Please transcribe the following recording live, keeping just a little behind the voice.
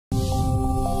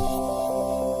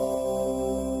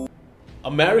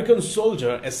American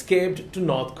soldier escaped to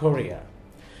North Korea.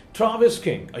 Travis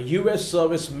King, a U.S.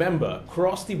 service member,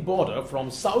 crossed the border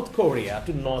from South Korea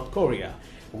to North Korea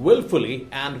willfully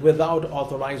and without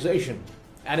authorization,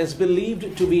 and is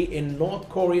believed to be in North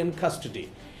Korean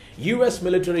custody. U.S.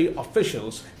 military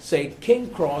officials say King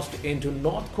crossed into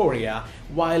North Korea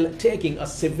while taking a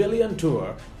civilian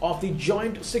tour of the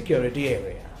joint security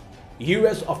area.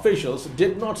 U.S. officials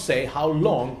did not say how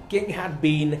long King had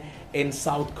been in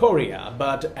South Korea,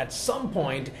 but at some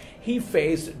point he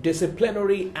faced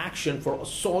disciplinary action for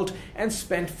assault and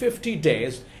spent 50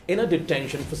 days in a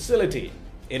detention facility.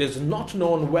 It is not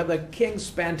known whether King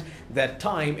spent that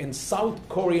time in South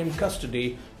Korean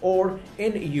custody or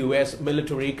in U.S.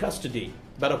 military custody.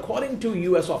 But according to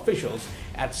U.S. officials,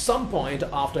 at some point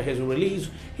after his release,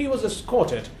 he was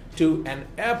escorted to an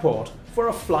airport for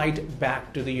a flight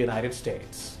back to the United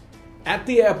States. At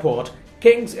the airport,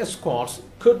 King's escorts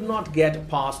could not get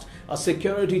past a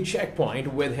security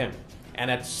checkpoint with him,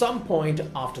 and at some point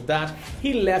after that,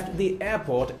 he left the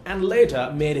airport and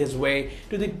later made his way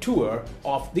to the tour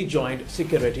of the joint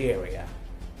security area.